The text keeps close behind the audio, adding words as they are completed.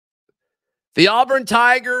The Auburn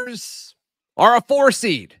Tigers are a 4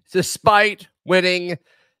 seed despite winning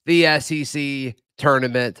the SEC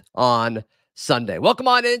tournament on Sunday. Welcome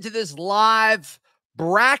on into this live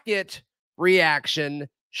bracket reaction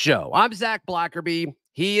show. I'm Zach Blackerby.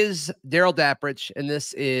 He is Darrell Dapprich, and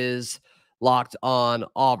this is Locked On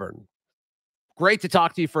Auburn. Great to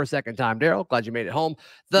talk to you for a second time, Darrell. Glad you made it home.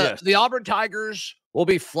 The Auburn Tigers will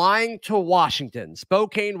be flying to Washington,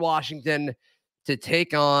 Spokane, Washington, to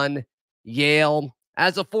take on Yale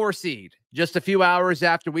as a 4 seed. Just a few hours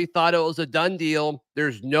after we thought it was a done deal,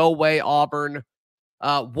 there's no way Auburn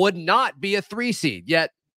would not be a 3 seed.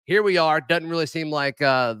 Yet here we are. Doesn't really seem like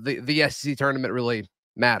the SEC tournament really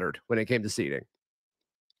mattered when it came to seeding.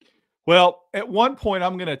 Well, at one point,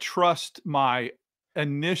 I'm going to trust my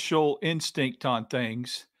initial instinct on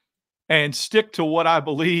things and stick to what I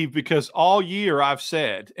believe, because all year I've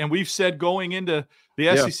said, and we've said going into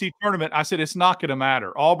the SEC tournament, I said it's not going to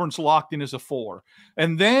matter. Auburn's locked in as a 4.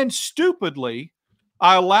 And then stupidly,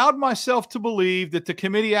 I allowed myself to believe that the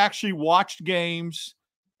committee actually watched games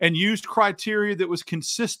and used criteria that was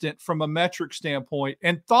consistent from a metric standpoint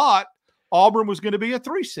and thought Auburn was going to be a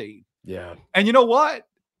 3 seed. Yeah. And you know what?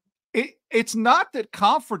 It's not that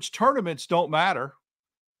conference tournaments don't matter,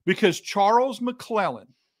 because Charles McClellan,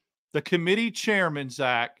 the committee chairman,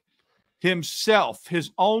 Zach, himself,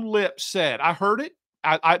 his own lips said, I heard it.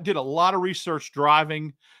 I did a lot of research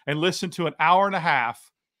driving and listened to an hour and a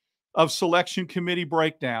half of selection committee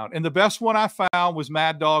breakdown. And the best one I found was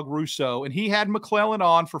Mad Dog Russo. And he had McClellan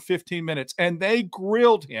on for 15 minutes and they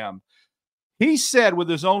grilled him. He said with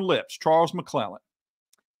his own lips, Charles McClellan,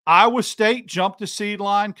 Iowa State jumped the seed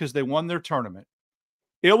line because they won their tournament.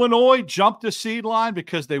 Illinois jumped the seed line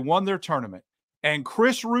because they won their tournament. And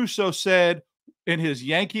Chris Russo said in his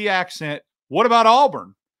Yankee accent, what about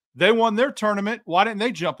Auburn? They won their tournament. Why didn't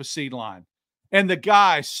they jump a seed line? And the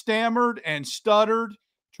guy stammered and stuttered,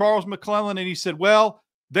 Charles McClellan, and he said, well,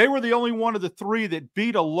 they were the only one of the 3 that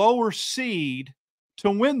beat a lower seed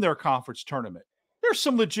to win their conference tournament. There's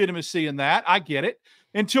some legitimacy in that. I get it.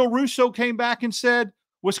 Until Russo came back and said,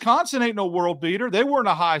 Wisconsin ain't no world beater. They weren't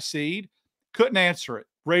a high seed. Couldn't answer it.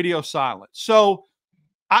 Radio silence. So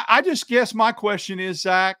I just guess my question is,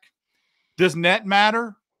 Zach, does net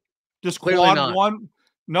matter? Does quad 1?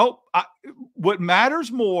 Nope. What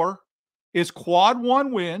matters more is quad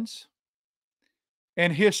 1 wins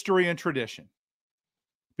and history and tradition.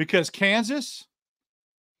 Because Kansas,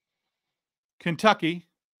 Kentucky,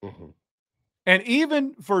 and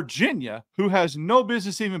even Virginia, who has no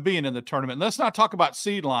business even being in the tournament. Let's not talk about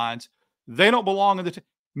seed lines. They don't belong in the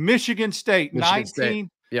Michigan State, 19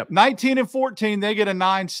 and 14, they get a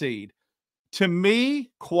 9 seed. To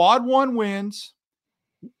me, quad 1 wins,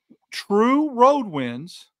 true road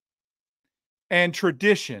wins, and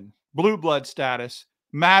tradition, blue blood status,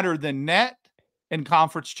 matter than net and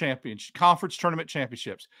conference tournament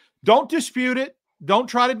championships. Don't dispute it. Don't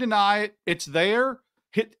try to deny it. It's there.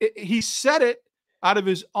 He said it out of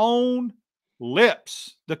his own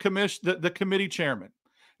lips, the committee chairman.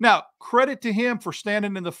 Now, credit to him for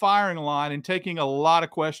standing in the firing line and taking a lot of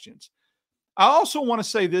questions. I also want to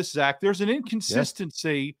say this, Zach. There's an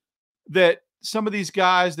inconsistency that some of these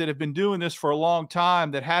guys that have been doing this for a long time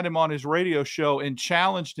that had him on his radio show and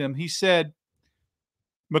challenged him. He said,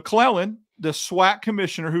 McClellan, the SWAC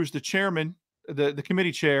commissioner, who's the chairman, the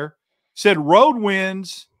committee chair, said road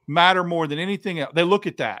wins matter more than anything else. They look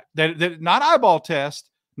at that. That not eyeball test,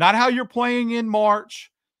 not how you're playing in March.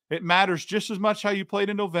 It matters just as much how you played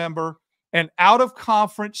in November, and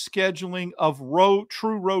out-of-conference scheduling of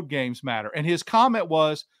true road games matter. And his comment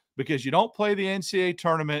was, because you don't play the NCAA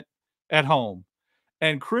tournament at home.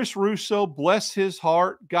 And Chris Russo, bless his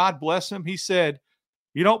heart, God bless him, he said,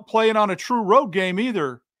 you don't play it on a true road game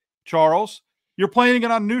either, Charles. You're playing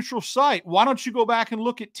it on a neutral site. Why don't you go back and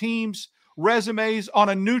look at teams' resumes on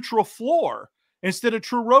a neutral floor instead of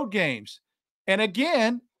true road games? And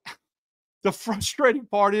again, the frustrating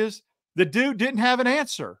part is the dude didn't have an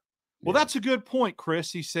answer. Well, that's a good point,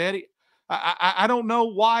 Chris, he said. I don't know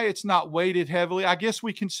why it's not weighted heavily. I guess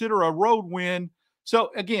we consider a road win. So,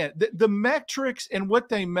 again, the metrics and what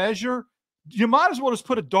they measure, you might as well just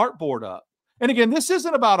put a dartboard up. And, again, this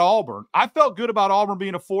isn't about Auburn. I felt good about Auburn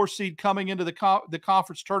being a 4 seed coming into the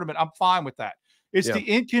conference tournament. I'm fine with that. It's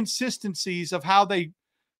the inconsistencies of how they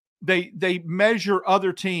measure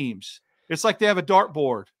other teams. It's like they have a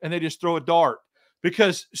dartboard and they just throw a dart,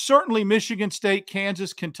 because certainly Michigan State,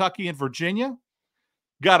 Kansas, Kentucky, and Virginia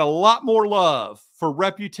got a lot more love for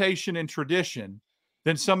reputation and tradition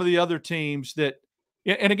than some of the other teams that,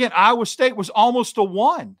 and again, Iowa State was almost a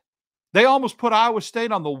 1. They almost put Iowa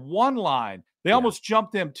State on the 1 line. They almost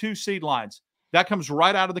jumped them 2 seed lines. That comes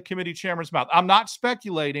right out of the committee chairman's mouth. I'm not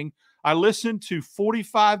speculating. I listened to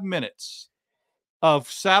 45 minutes of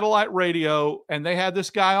satellite radio, and they had this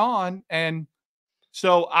guy on. And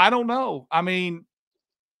so I don't know. I mean,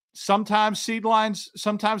 sometimes seed lines,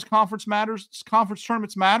 sometimes conference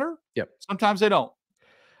tournaments matter. Yep. Sometimes they don't. All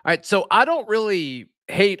right. So I don't really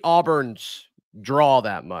hate Auburn's draw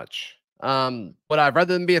that much. Would I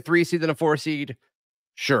rather them be a 3 seed than a 4 seed?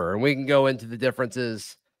 Sure. And we can go into the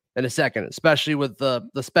differences in a second, especially with the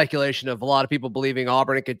speculation of a lot of people believing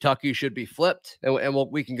Auburn and Kentucky should be flipped. And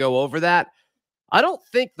we can go over that. I don't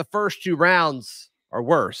think the first 2 rounds are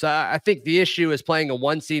worse. I think the issue is playing a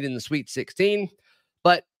 1 seed in the Sweet 16,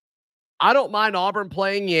 but I don't mind Auburn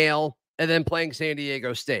playing Yale and then playing San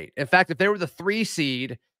Diego State. In fact, if they were the 3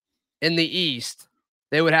 seed in the East,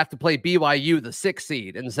 they would have to play BYU, the 6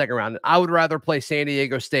 seed, in the second round. I would rather play San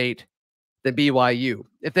Diego State than BYU.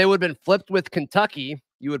 If they would have been flipped with Kentucky,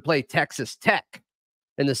 you would play Texas Tech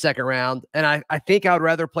in the second round. And I think I would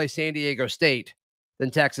rather play San Diego State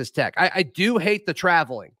than Texas Tech. I do hate the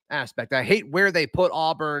traveling aspect. I hate where they put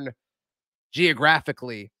Auburn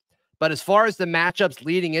geographically. But as far as the matchups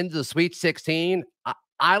leading into the Sweet 16,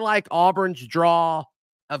 I like Auburn's draw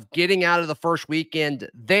of getting out of the first weekend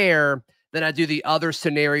there than I do the other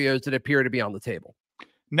scenarios that appear to be on the table.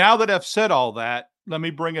 Now that I've said all that, let me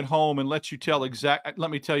bring it home and let me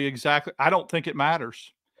tell you exactly. I don't think it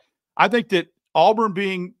matters. I think that Auburn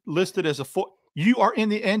being listed as you are in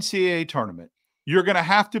the NCAA tournament. You're going to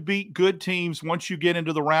have to beat good teams once you get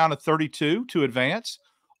into the round of 32 to advance.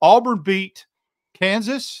 Auburn beat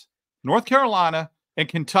Kansas, North Carolina, and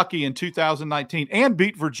Kentucky in 2019 and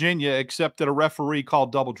beat Virginia, except that a referee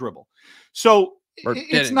called double dribble. So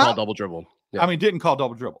it's not call double dribble. Yeah. I mean, didn't call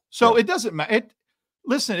double dribble. So It doesn't matter.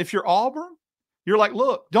 Listen, if you're Auburn, you're like,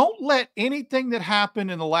 look, don't let anything that happened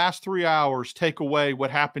in the last 3 hours take away what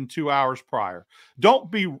happened 2 hours prior.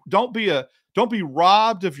 Don't be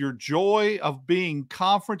robbed of your joy of being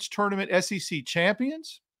conference tournament SEC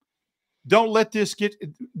champions. Don't let this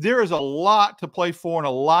there is a lot to play for and a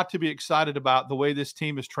lot to be excited about the way this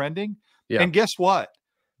team is trending. Yeah. And guess what?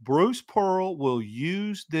 Bruce Pearl will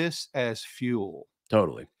use this as fuel.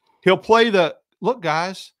 Totally. He'll play look,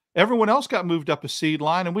 guys, everyone else got moved up a seed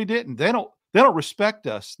line and we didn't. They don't respect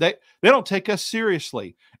us. They don't take us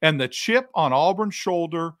seriously. And the chip on Auburn's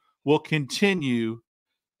shoulder will continue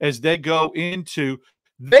as they go into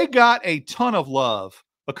 – they got a ton of love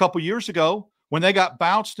a couple years ago when they got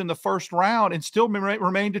bounced in the first round and still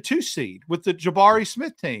remained a 2 seed with the Jabari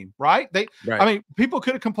Smith team, right? I mean, people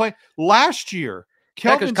could have complained last year.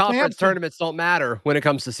 Because conference tournaments don't matter when it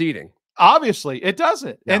comes to seeding. Obviously, it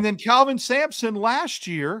doesn't. Yeah. And then Calvin Sampson last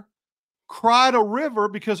year cried a river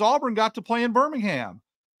because Auburn got to play in Birmingham.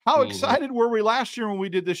 How excited were we last year when we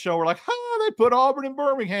did this show? We're like, they put Auburn in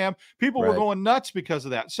Birmingham. People were going nuts because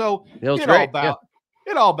of that. So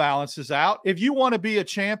it all balances out. If you want to be a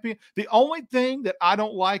champion, the only thing that I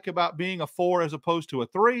don't like about being a 4 as opposed to a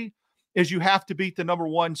 3 is you have to beat the number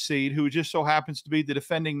 1 seed, who just so happens to be the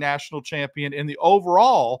defending national champion and the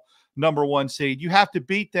overall number 1 seed. You have to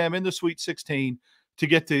beat them in the Sweet 16 to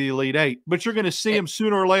get to the Elite 8, but you're going to see them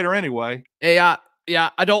sooner or later anyway. Yeah,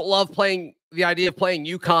 I don't love the idea of playing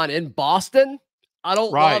UConn in Boston. I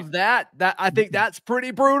don't love that. I think that's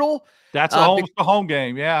pretty brutal. That's almost a home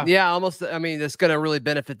game. Yeah. Yeah, almost. I mean, it's going to really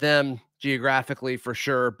benefit them geographically for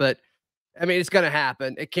sure. But I mean, it's going to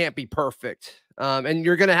happen. It can't be perfect. And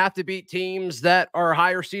you're going to have to beat teams that are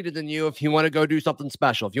higher seeded than you if you want to go do something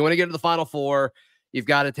special. If you want to get to the Final Four, you've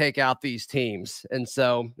got to take out these teams. And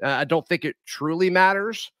so I don't think it truly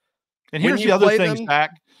matters. And here's the other thing,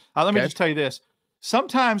 Zach. Let me just tell you this.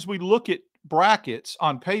 Sometimes we look at brackets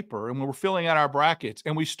on paper and when we're filling out our brackets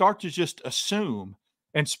and we start to just assume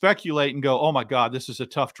and speculate and go, oh my God, this is a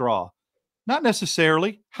tough draw. Not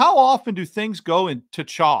necessarily. How often do things go into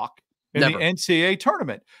chalk in the NCAA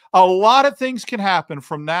tournament? A lot of things can happen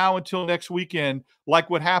from now until next weekend, like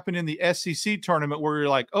what happened in the SEC tournament where you're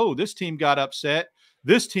like, oh, this team got upset.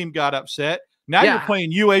 This team got upset. Now you're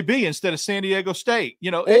playing UAB instead of San Diego State,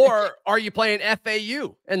 or are you playing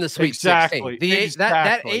FAU in the Sweet 16?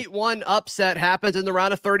 That 8-1 upset happens in the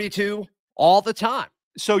round of 32 all the time.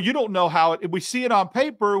 So you don't know how we see it on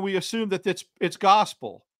paper. We assume that it's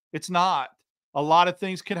gospel. It's not. A lot of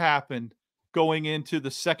things can happen going into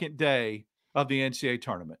the second day of the NCAA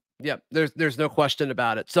tournament. Yep, there's no question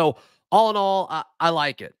about it. So all in all, I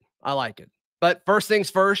like it. But first things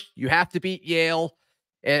first, you have to beat Yale.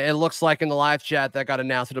 And it looks like in the live chat that got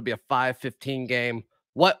announced, it'll be a 5:15 game.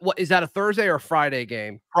 What is that, a Thursday or a Friday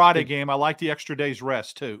game? Friday game. I like the extra day's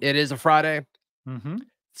rest too. It is a Friday. Mm-hmm.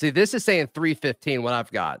 See, this is saying 3:15 what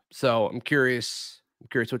I've got. So I'm curious I'm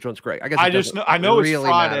curious which one's Greg. I guess I know really it's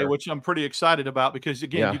Friday, matter. which I'm pretty excited about because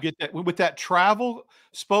again, you get that with that travel.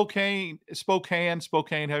 Spokane,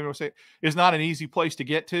 however you say it, is not an easy place to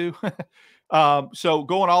get to. So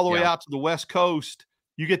going all the way out to the West Coast,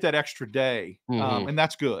 you get that extra day, and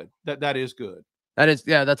that's good. That is good.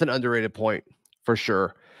 That's an underrated point for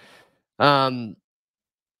sure.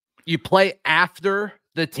 You play after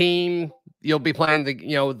the team you'll be playing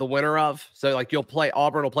the winner of. So like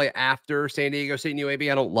Auburn will play after San Diego State and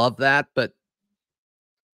UAB. I don't love that, but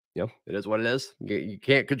it is what it is. You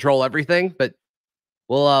can't control everything, but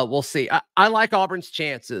we'll see. I like Auburn's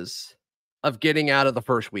chances of getting out of the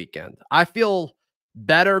first weekend. I feel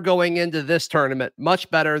better going into this tournament, much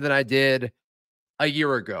better than I did a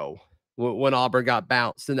year ago when Auburn got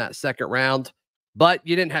bounced in that second round. But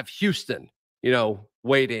you didn't have Houston,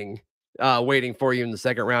 waiting for you in the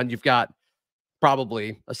second round. You've got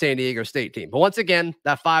probably a San Diego State team. But once again,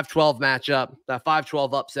 that 5-12 matchup, that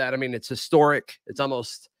 5-12 upset, I mean, it's historic. It's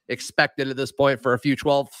almost expected at this point for a few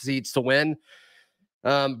 12 seeds to win.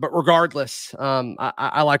 But regardless,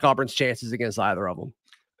 I like Auburn's chances against either of them.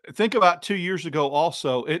 Think about 2 years ago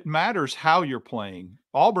also, it matters how you're playing.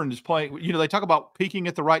 Auburn is playing, they talk about peaking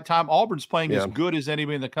at the right time. Auburn's playing as good as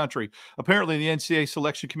anybody in the country. Apparently, the NCAA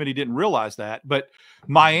selection committee didn't realize that. But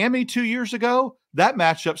Miami 2 years ago, that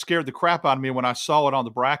matchup scared the crap out of me when I saw it on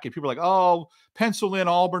the bracket. People were like, oh, pencil in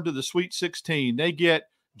Auburn to the Sweet 16. They get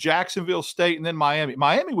Jacksonville State and then Miami.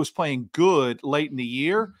 Miami was playing good late in the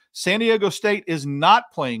year. San Diego State is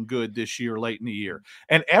not playing good this year late in the year.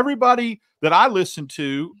 And everybody that I listened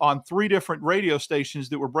to on 3 different radio stations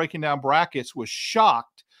that were breaking down brackets was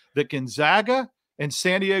shocked that Gonzaga and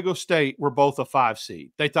San Diego State were both a 5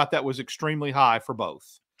 seed. They thought that was extremely high for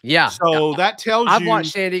both. Yeah. So that tells you. I've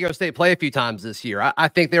watched San Diego State play a few times this year. I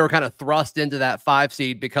think they were kind of thrust into that 5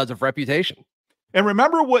 seed because of reputation. And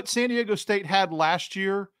remember what San Diego State had last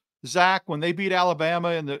year, Zach, when they beat Alabama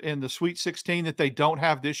in the Sweet 16 that they don't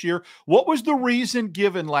have this year? What was the reason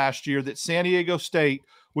given last year that San Diego State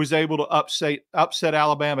was able to upset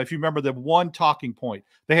Alabama? If you remember the one talking point,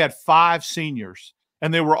 they had 5 seniors,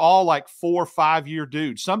 and they were all like 4 or 5 year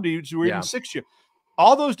dudes. Some dudes were even 6 year.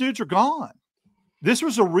 All those dudes are gone. This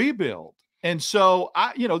was a rebuild. And so,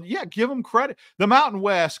 give them credit. The Mountain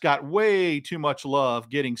West got way too much love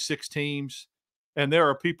getting 6 teams. And there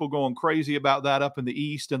are people going crazy about that up in the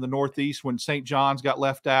East and the Northeast when St. John's got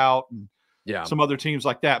left out and some other teams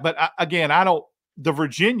like that. But the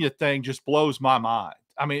Virginia thing just blows my mind.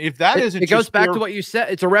 I mean, if that isn't, it goes back to what you said.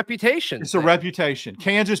 It's a reputation. It's a reputation.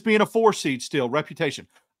 Kansas being a 4 seed still, reputation.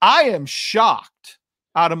 I am shocked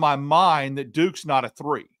out of my mind that Duke's not a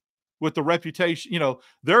 3 with the reputation.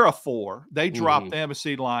 They're a 4. They dropped them a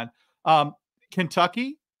seed line.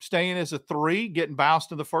 Kentucky staying as a 3, getting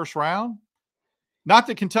bounced in the first round. Not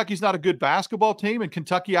that Kentucky's not a good basketball team, and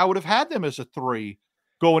Kentucky, I would have had them as a 3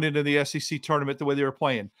 going into the SEC tournament the way they were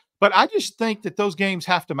playing. But I just think that those games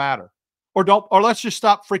have to matter, or let's just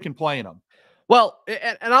stop freaking playing them. Well,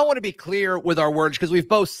 and I want to be clear with our words because we've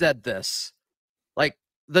both said this. Like,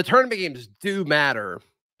 the tournament games do matter,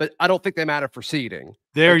 but I don't think they matter for seeding.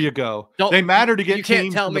 There you go. They matter to get you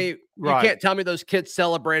can't tell me you can't tell me those kids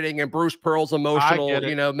celebrating and Bruce Pearl's emotional,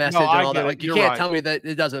 message and all that. Like, you can't tell me that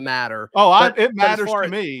it doesn't matter. It matters to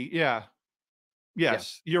me. Yeah.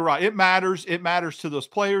 Yes, you're right. It matters. It matters to those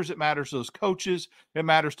players. It matters to those coaches. It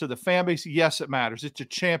matters to the fan base. Yes, it matters. It's a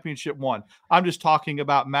championship one. I'm just talking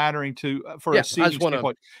about mattering for a seeding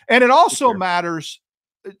standpoint. And it also matters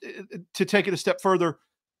to take it a step further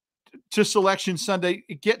to Selection Sunday.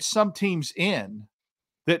 Get some teams in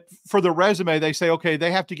that for the resume, they say, okay,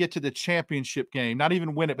 they have to get to the championship game, not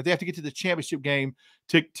even win it, but they have to get to the championship game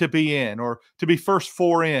to be in, or to be first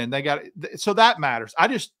 4 in. So that matters. I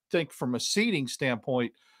just think from a seeding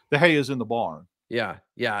standpoint, the hay is in the barn. Yeah.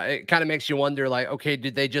 It kind of makes you wonder, like, okay,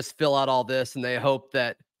 did they just fill out all this and they hope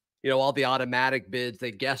that, all the automatic bids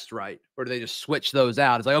they guessed right, or do they just switch those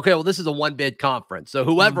out? It's like, okay, well, this is a 1 bid conference, so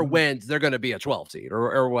whoever wins, they're going to be a 12 seed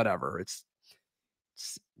or whatever. It's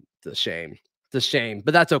a shame. It's a shame,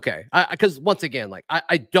 but that's okay. Because once again, like,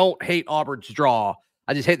 I don't hate Auburn's draw.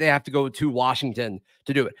 I just hate they have to go to Washington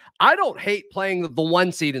to do it. I don't hate playing the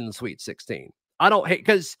 1 seed in the Sweet 16. I don't hate,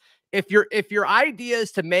 because if your idea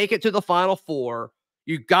is to make it to the Final Four,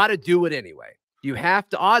 you got to do it anyway. You have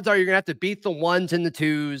to. Odds are you're gonna have to beat the 1s and the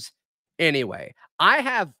 2s anyway. I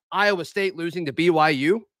have Iowa State losing to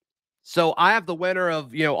BYU, so I have the winner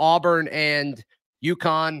of Auburn and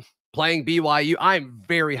UConn playing BYU. I'm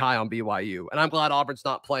very high on BYU, and I'm glad Auburn's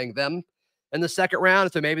not playing them in the second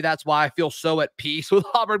round. So maybe that's why I feel so at peace with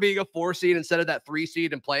Auburn being a 4 seed instead of that 3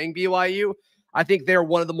 seed and playing BYU. I think they're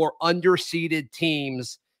one of the more underseeded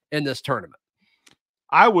teams in this tournament.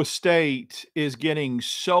 Iowa State is getting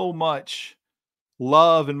so much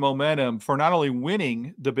love and momentum for not only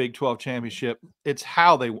winning the Big 12 championship, it's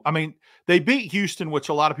how they beat Houston, which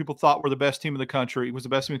a lot of people thought were the best team in the country. It was the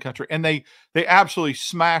best team in the country, and they absolutely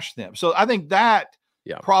smashed them. So I think that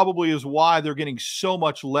probably is why they're getting so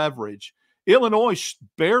much leverage. Illinois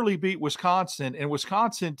barely beat Wisconsin, and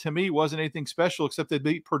Wisconsin, to me, wasn't anything special except they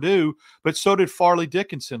beat Purdue, but so did Farley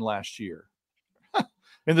Dickinson last year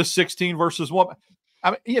in the 16 versus 1.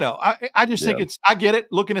 I mean, I just think I get it,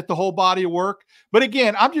 looking at the whole body of work. But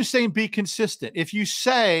again, I'm just saying be consistent. If you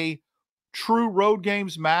say true road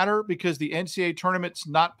games matter because the NCAA tournament's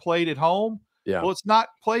not played at home, well, it's not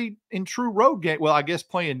played in true road game. Well, I guess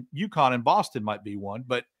playing UConn and Boston might be one,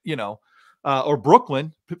 but, or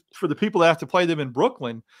Brooklyn, for the people that have to play them in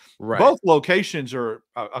Brooklyn, both locations are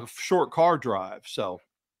a short car drive. So,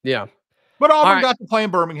 But Auburn got to play in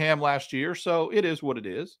Birmingham last year, so it is what it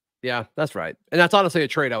is. Yeah, that's right. And that's honestly a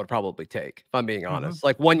trade I would probably take, if I'm being honest.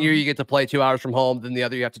 Like 1 year you get to play 2 hours from home, then the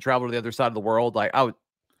other you have to travel to the other side of the world. Like I would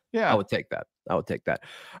take that. I would take that.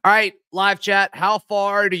 All right, live chat. How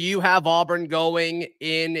far do you have Auburn going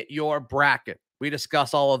in your bracket? We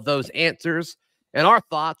discuss all of those answers and our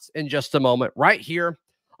thoughts in just a moment, right here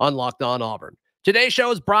on Locked On Auburn. Today's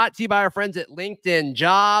show is brought to you by our friends at LinkedIn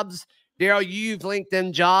Jobs. Darrell, you use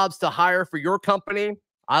LinkedIn Jobs to hire for your company.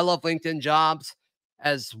 I love LinkedIn Jobs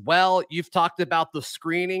as well. You've talked about the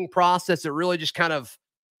screening process. It really just kind of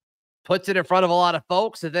puts it in front of a lot of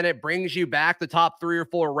folks, and then it brings you back the top 3 or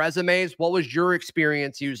 4 resumes. What was your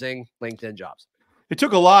experience using LinkedIn Jobs? It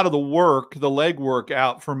took a lot of the legwork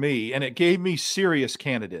out for me, and it gave me serious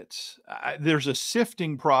candidates. There's a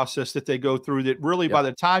sifting process that they go through that really by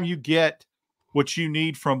the time you get what you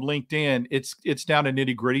need from LinkedIn, it's down to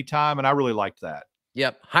nitty-gritty time, and I really liked that.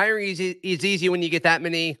 Yep. Hiring is easy when you get that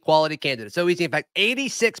many quality candidates. So easy. In fact,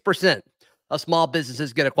 86% of small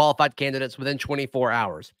businesses get a qualified candidates within 24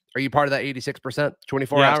 hours. Are you part of that 86%?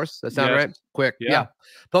 24 hours? That sound right? Quick. Yeah.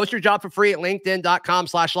 Post your job for free at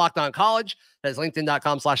linkedin.com/lockedoncollege. That is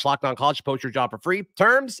linkedin.com/lockedoncollege. Post your job for free.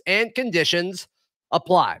 Terms and conditions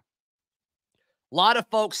apply. A lot of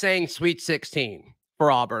folks saying Sweet 16 for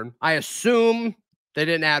Auburn. I assume they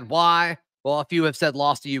didn't add why. Well, a few have said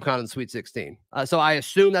lost to UConn in Sweet 16. So I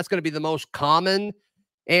assume that's going to be the most common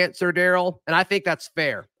answer, Darrell. And I think that's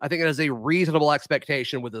fair. I think it is a reasonable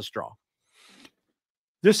expectation with this draw.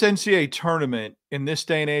 This NCAA tournament in this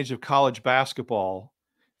day and age of college basketball,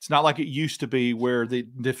 it's not like it used to be where the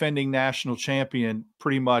defending national champion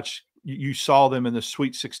pretty much you saw them in the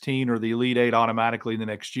Sweet 16 or the Elite 8 automatically the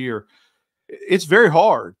next year. It's very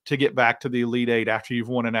hard to get back to the Elite 8 after you've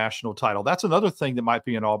won a national title. That's another thing that might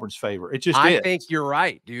be in Auburn's favor. It just I think you're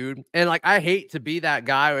right, dude. And like, I hate to be that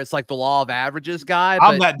guy where it's like the law of averages guy.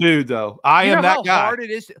 I'm that dude, though. I am that guy. How hard it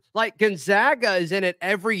is. Like Gonzaga is in it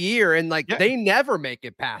every year, and like they never make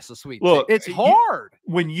it past the Sweet. Look, it's hard.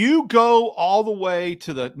 When you go all the way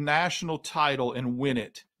to the national title and win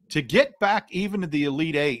it, to get back even to the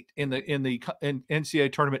Elite 8 in the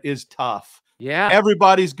NCAA tournament is tough. Yeah.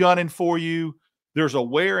 Everybody's gunning for you. There's a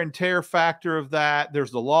wear and tear factor of that.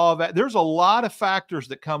 There's the law of that. There's a lot of factors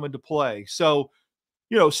that come into play. So,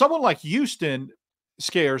 someone like Houston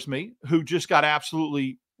scares me, who just got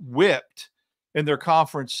absolutely whipped in their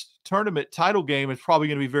conference tournament title game, is probably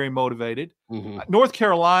going to be very motivated. North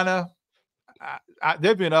Carolina,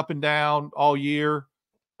 they've been up and down all year.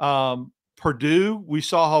 Purdue, we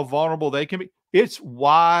saw how vulnerable they can be. It's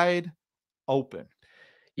wide open.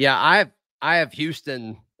 Yeah, I have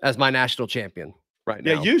Houston as my national champion right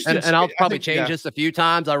now. Yeah, Houston, and I'll probably change this a few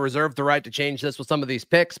times. I reserve the right to change this with some of these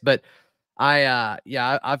picks, but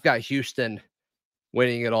I've got Houston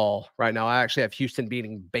winning it all right now. I actually have Houston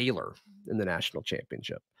beating Baylor in the national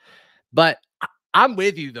championship. But I'm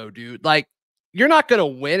with you though, dude. Like, you're not going to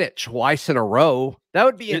win it twice in a row. That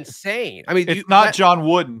would be insane. I mean, it's not John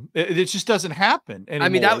Wooden. It just doesn't happen anymore. I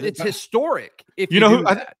mean, it's historic. If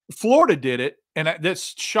Florida did it, and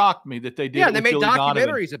that's shocked me that they did. Yeah, and they made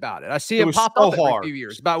documentaries about it. I see it pop up every few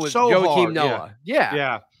years about with Joakim Noah.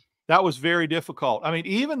 Yeah, that was very difficult. I mean,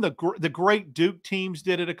 even the great Duke teams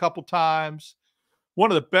did it a couple times. One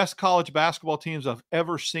of the best college basketball teams I've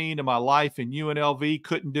ever seen in my life, in UNLV,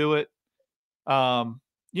 couldn't do it.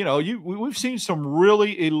 We've seen some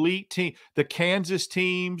really elite teams. The Kansas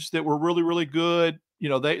teams that were really, really good,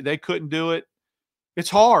 they couldn't do it. It's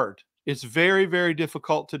hard. It's very, very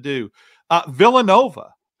difficult to do.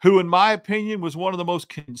 Villanova, who in my opinion was one of the most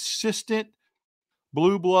consistent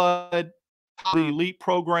blue blood elite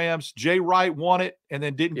programs. Jay Wright won it and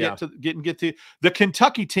then didn't get to the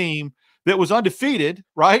Kentucky team that was undefeated,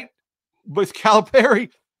 right? With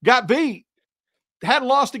Calipari got beat. hadn't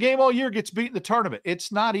lost a game all year gets beat in the tournament.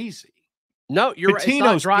 It's not easy. No, you're right.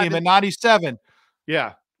 Pitino's team in 97.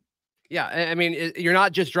 Yeah. Yeah. I mean, you're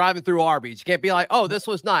not just driving through Arby's. You can't be like, oh, this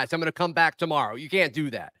was nice, I'm going to come back tomorrow. You can't do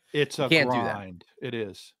that. It's a grind. It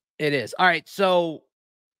is. It is. All right. So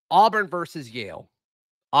Auburn versus Yale.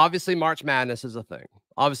 Obviously, March Madness is a thing.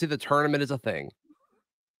 Obviously, the tournament is a thing.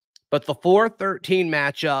 But the 4-13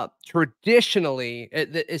 matchup, traditionally,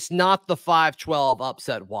 it's not the 5-12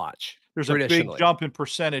 upset watch. There's a big jump in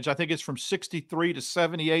percentage. I think it's from 63 to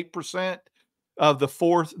 78% of the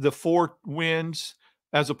four wins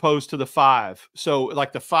as opposed to the 5. So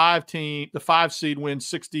like the 5 seed wins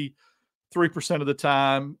 63% of the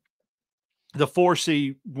time. The 4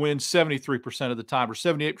 seed wins 73% of the time or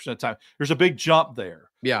 78% of the time. There's a big jump there.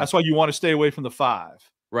 Yeah. That's why you want to stay away from the 5.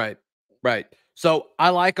 Right. Right. So I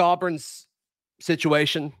like Auburn's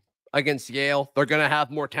situation against Yale. They're going to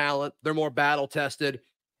have more talent. They're more battle tested.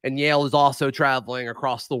 And Yale is also traveling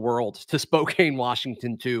across the world to Spokane,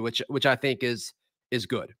 Washington too, which I think is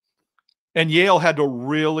good. And Yale had to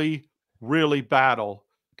really, really battle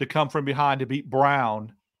to come from behind to beat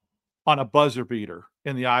Brown on a buzzer beater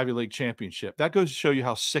in the Ivy League championship. That goes to show you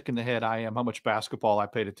how sick in the head I am, how much basketball I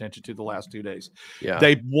paid attention to the last 2 days. Yeah.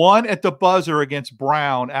 They won at the buzzer against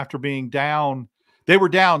Brown after being down. They were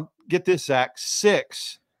down, get this, Zach,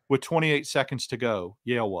 6 with 28 seconds to go.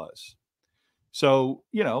 Yale was. So,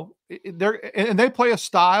 you know, they play a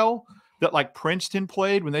style that like Princeton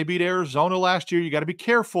played when they beat Arizona last year. You got to be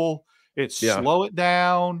careful. Slow it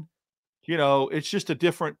down. You know, it's just a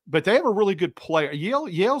different, but they have a really good player.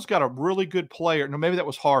 Yale's got a really good player. No, maybe that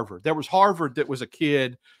was Harvard. There was Harvard that was a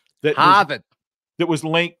kid that was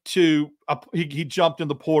linked to, he jumped in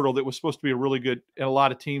the portal that was supposed to be a really good, and a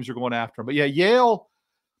lot of teams are going after him. But yeah, Yale,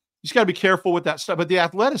 you just got to be careful with that stuff. But the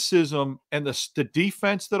athleticism and the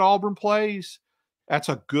defense that Auburn plays, that's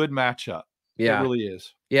a good matchup. Yeah. It really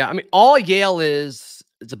is. Yeah. I mean, all Yale is,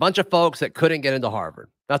 it's a bunch of folks that couldn't get into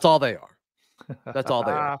Harvard. That's all they are. That's all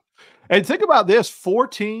they are. And think about this, 4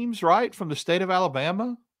 teams, right, from the state of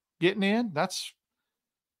Alabama getting in. That's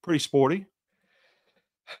pretty sporty.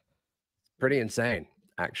 Pretty insane,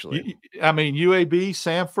 actually. I mean, UAB,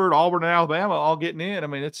 Samford, Auburn, and Alabama all getting in. I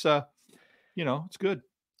mean, it's, it's good.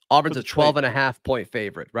 Auburn's a 12.5-point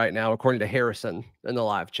favorite right now, according to Harrison in the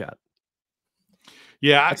live chat.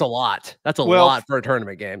 Yeah. That's a lot. That's a lot for a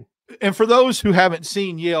tournament game. And for those who haven't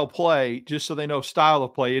seen Yale play, just so they know style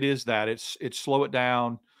of play, it is that. It's slow it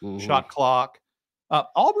down, shot clock.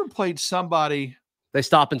 Auburn played somebody. They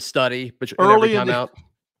stop and study, but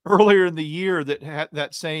earlier in the year that had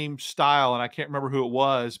that same style, and I can't remember who it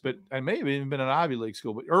was, but I may have even been an Ivy League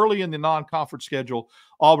school. But early in the non-conference schedule,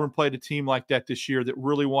 Auburn played a team like that this year that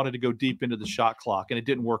really wanted to go deep into the shot clock, and it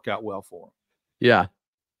didn't work out well for them. Yeah.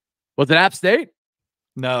 Was it App State?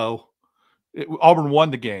 No. Auburn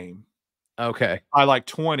won the game. Okay. By like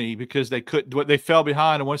 20 because they couldn't. They fell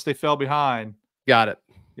behind, and once they fell behind, got it.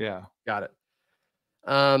 Yeah, got it.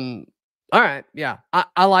 All right. Yeah,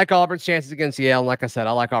 I like Auburn's chances against Yale. And like I said,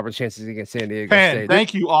 I like Auburn's chances against San Diego State.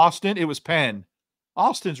 Thank you, Austin. It was Penn.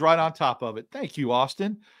 Austin's right on top of it. Thank you,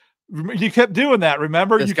 Austin. You kept doing that.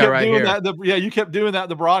 Remember, you kept doing that. You kept doing that.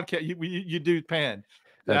 The broadcast. You do Penn.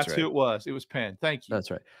 That's right. Who it was. It was Penn. Thank you.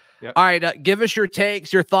 That's right. Yep. All right, give us your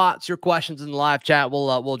takes, your thoughts, your questions in the live chat.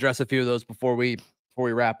 We'll address a few of those before we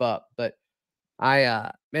wrap up. But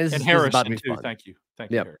this is about to be fun. Thank you.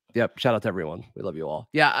 Yep. Shout out to everyone. We love you all.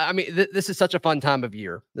 Yeah, I mean, this is such a fun time of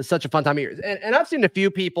year. It's such a fun time of year, and I've seen a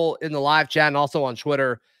few people in the live chat and also on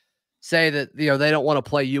Twitter say that they don't want to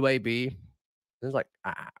play UAB. It's like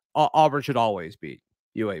Auburn should always beat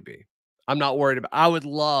UAB. I'm not worried about. I would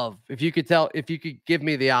love if you could give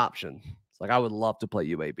me the option. Like, I would love to play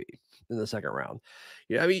UAB in the second round.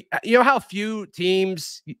 I mean, you know how few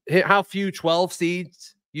teams, how few 12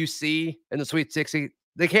 seeds you see in the Sweet 16?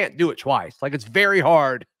 They can't do it twice. Like, it's very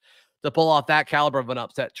hard to pull off that caliber of an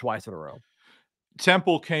upset twice in a row.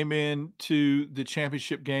 Temple came in to the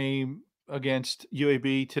championship game against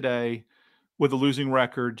UAB today with a losing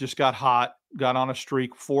record, just got hot, got on a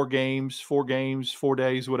streak, 4 days,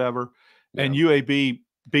 whatever. Yeah. And UAB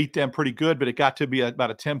beat them pretty good, but it got to be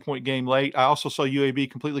about a 10-point game late. I also saw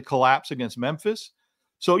UAB completely collapse against Memphis.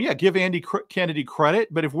 So, yeah, give Andy Kennedy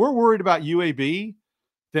credit. But if we're worried about UAB,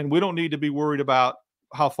 then we don't need to be worried about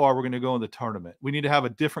how far we're going to go in the tournament. We need to have a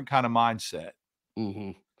different kind of mindset.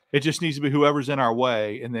 Mm-hmm. It just needs to be whoever's in our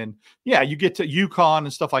way. And then, yeah, you get to UConn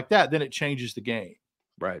and stuff like that, then it changes the game.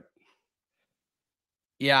 Right.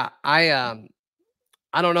 Yeah, I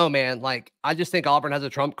don't know, man. Like, I just think Auburn has a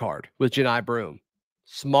trump card with Janai Broome.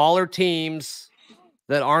 Smaller teams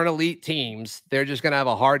that aren't elite teams, they're just going to have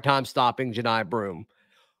a hard time stopping Janai Broome.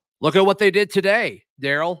 Look at what they did today,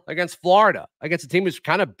 Darrell, against Florida, against a team who's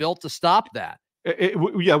kind of built to stop that.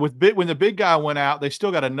 Yeah, when the big guy went out, they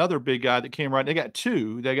still got another big guy that came right. They got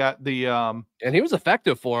two. They got the and he was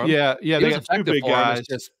effective for them. Yeah, he they was got two effective big for guys. Him.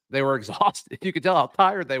 Just they were exhausted. You could tell how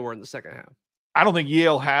tired they were in the second half. I don't think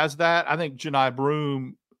Yale has that. I think Janai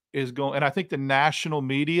Broome is going, and I think the national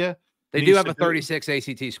media. They do have a 36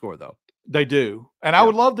 ACT score, though. They do. And I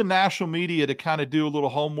would love the national media to kind of do a little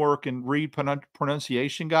homework and read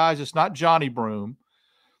pronunciation, guys. It's not Johnny Broome.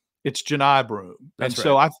 It's Janai Broome. That's and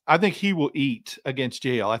right. So I think he will eat against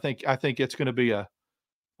Yale. I think it's going to be a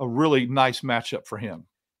really nice matchup for him.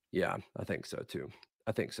 Yeah, I think so too.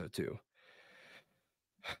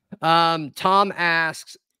 Tom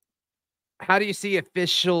asks, how do you see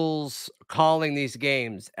officials calling these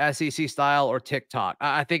games, SEC style or TikTok?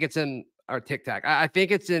 I think it's TikTok. I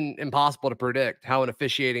think it's impossible to predict how an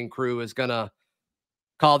officiating crew is going to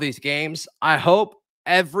call these games. I hope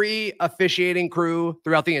every officiating crew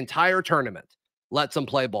throughout the entire tournament lets them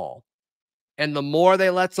play ball. And the more they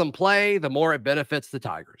let them play, the more it benefits the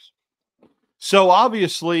Tigers. So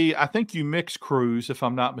obviously, I think you mix crews, if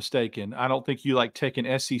I'm not mistaken. I don't think you like take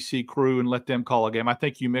an SEC crew and let them call a game. I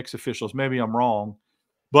think you mix officials. Maybe I'm wrong.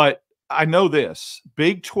 But I know this,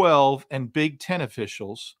 Big 12 and Big 10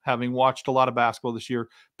 officials, having watched a lot of basketball this year,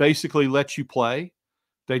 basically let you play.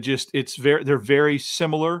 They're very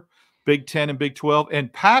similar, Big 10 and Big 12.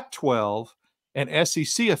 And Pac-12 and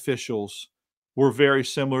SEC officials were very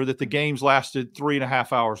similar, that the games lasted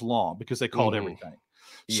 3.5 hours long because they called everything.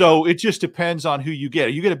 Yeah. So it just depends on who you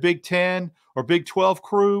get. You get a Big 10 or Big 12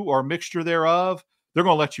 crew or a mixture thereof, they're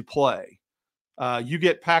going to let you play. You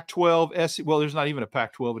get Pac-12, well, there's not even a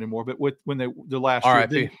Pac-12 anymore, but when the last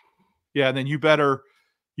year, then you better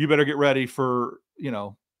get ready for,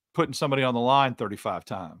 putting somebody on the line 35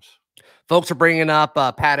 times. Folks are bringing up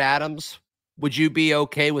Pat Adams. Would you be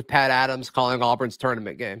okay with Pat Adams calling Auburn's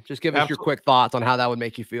tournament game? Just give us your quick thoughts on how that would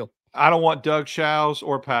make you feel. I don't want Doug Shows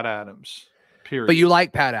or Pat Adams, period. But you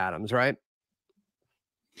like Pat Adams, right?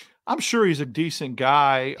 I'm sure he's a decent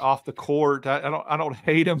guy off the court. I don't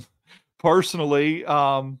hate him personally.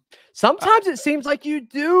 Sometimes it seems like you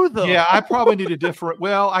do, though. Yeah, I probably need a different.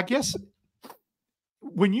 Well, I guess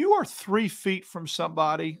when you are 3 feet from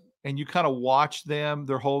somebody and you kind of watch them,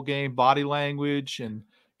 their whole game, body language and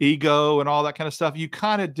ego and all that kind of stuff, you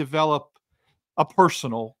kind of develop a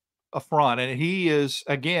personal affront. And he is,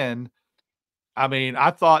 again, I mean,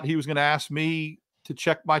 I thought he was going to ask me to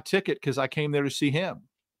check my ticket because I came there to see him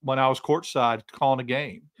when I was courtside calling a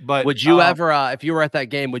game. But would you ever, if you were at that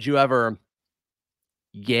game, would you ever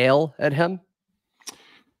yell at him?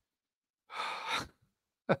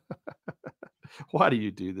 Why do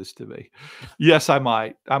you do this to me? Yes, I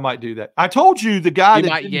might do that. I told you the guy that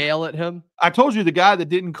might yell at him. I told you the guy that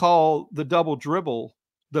didn't call the double dribble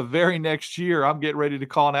the very next year. I'm getting ready to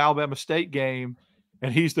call an Alabama State game,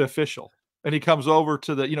 and he's the official. And he comes over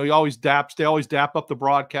to the, they always dap up the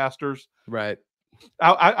broadcasters. Right.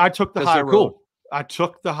 I took the high road. Cool. I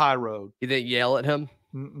took the high road. You didn't yell at him?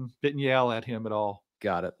 Didn't yell at him at all.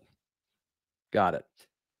 Got it.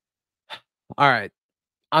 All right.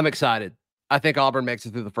 I'm excited. I think Auburn makes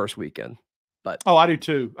it through the first weekend. But I do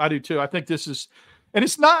too. I think this is, and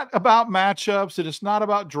it's not about matchups. It is not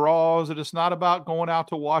about draws. It is not about going out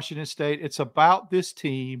to Washington State. It's about this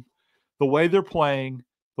team, the way they're playing,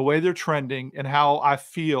 the way they're trending, and how I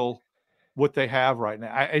feel what they have right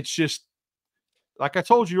now. It's just, like I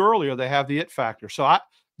told you earlier, they have the it factor. So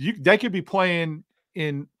they could be playing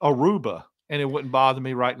in Aruba and it wouldn't bother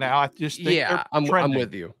me right now. I just think I'm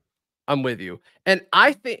with you. And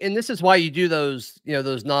I think, and this is why you do those,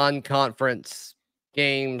 those non-conference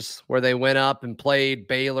games where they went up and played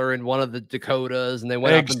Baylor in one of the Dakotas and they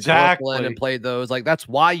went up in Brooklyn and played those. Like, that's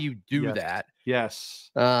why you do that.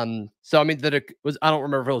 Yes. So, I mean, I don't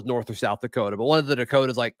remember if it was North or South Dakota, but one of the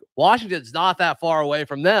Dakotas, like Washington's not that far away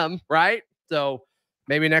from them. Right. So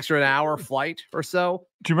maybe an extra hour flight or so.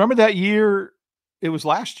 Do you remember that year? It was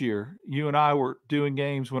last year. You and I were doing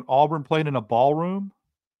games when Auburn played in a ballroom.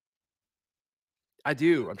 I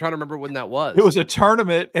do. I'm trying to remember when that was. It was a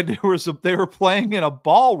tournament, and they were playing in a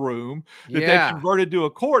ballroom that they converted to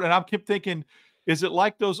a court. And I kept thinking, is it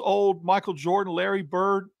like those old Michael Jordan, Larry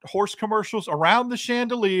Bird horse commercials? Around the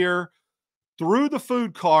chandelier, through the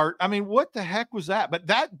food cart. I mean, what the heck was that? But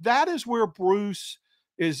that is where Bruce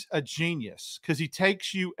is a genius, because he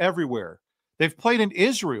takes you everywhere. They've played in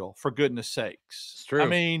Israel, for goodness sakes. It's true. I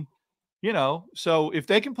mean, so if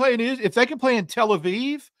they can play in Tel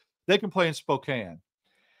Aviv, they can play in Spokane.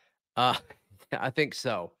 I think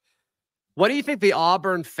so. What do you think the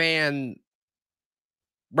Auburn fan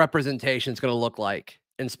representation is going to look like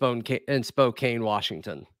in Spokane,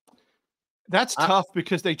 Washington? That's tough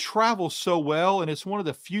because they travel so well, and it's one of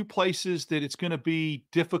the few places that it's going to be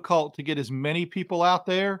difficult to get as many people out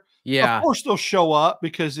there. Yeah. Of course, they'll show up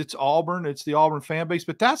because it's Auburn, it's the Auburn fan base,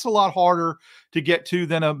 but that's a lot harder to get to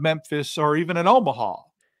than a Memphis or even an Omaha.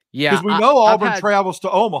 Yeah. Because we know Auburn travels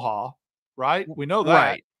to Omaha, right? We know that.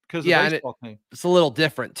 Right. Because the baseball team. It's a little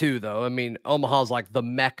different too, though. I mean, Omaha's like the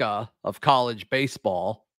mecca of college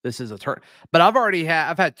baseball. This is a turn, but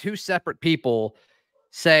I've had 2 separate people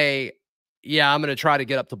say, "Yeah, I'm going to try to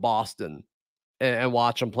get up to Boston and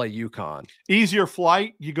watch them play UConn." Easier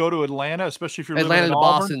flight. You go to Atlanta, especially if you're Atlanta living in to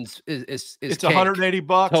Auburn. Boston's is it's cake.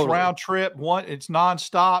 $180 totally. Round trip. It's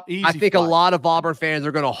nonstop. Easy. I think flight. A lot of Auburn fans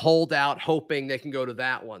are going to hold out, hoping they can go to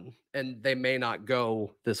that one, and they may not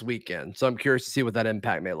go this weekend. So I'm curious to see what that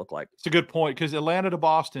impact may look like. It's a good point because Atlanta to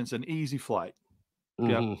Boston's an easy flight.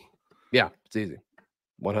 Yeah, it's easy.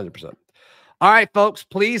 100%. All right, folks,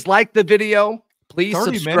 please like the video. Please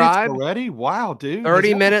 30 subscribe. minutes already? Wow, dude.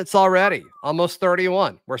 30 minutes already. Almost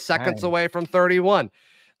 31. We're seconds away from 31.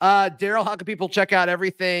 Darrell, how can people check out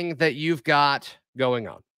everything that you've got going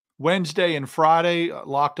on? Wednesday and Friday,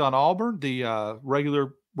 Locked On Auburn, the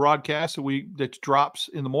regular broadcast that drops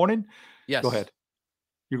in the morning. Yes. Go ahead.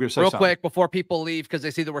 You're going to say real something. Quick before people leave because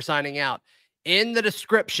they see that we're signing out. In the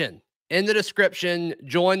description,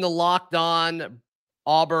 join the Locked On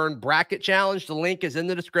Auburn Bracket Challenge. The link is in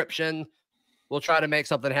the description. We'll try to make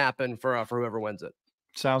something happen for whoever wins it.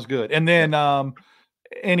 Sounds good. And then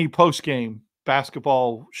any post-game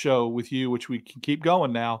basketball show with you, which we can keep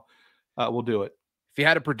going now, we'll do it. If you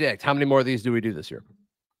had to predict, how many more of these do we do this year?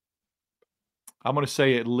 I'm going to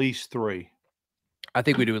say at least 3. I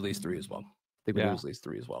think we do at least 3 as well.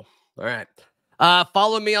 All right.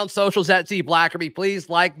 Follow me on socials at Blackerby. Please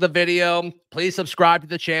like the video. Please subscribe to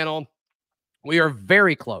the channel. We are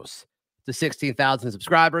very close to 16,000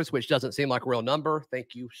 subscribers, which doesn't seem like a real number.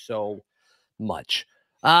 Thank you so much.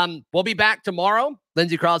 We'll be back tomorrow.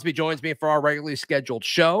 Lindsey Crosby joins me for our regularly scheduled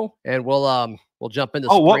show, and we'll jump into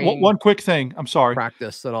one quick thing. I'm sorry.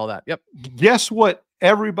 Practice and all that. Yep. Guess what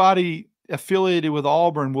everybody affiliated with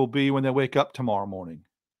Auburn will be when they wake up tomorrow morning?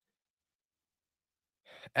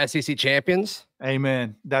 SEC champions.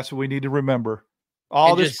 Amen. That's what we need to remember.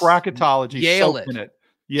 All this bracketology. Yale it.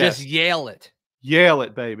 Yes. Just Yale it. Yale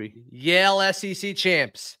it, baby. Yale SEC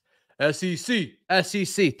champs.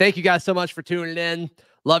 SEC. Thank you guys so much for tuning in.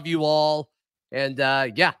 Love you all. And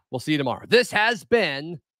yeah, we'll see you tomorrow. This has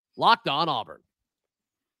been Locked On Auburn.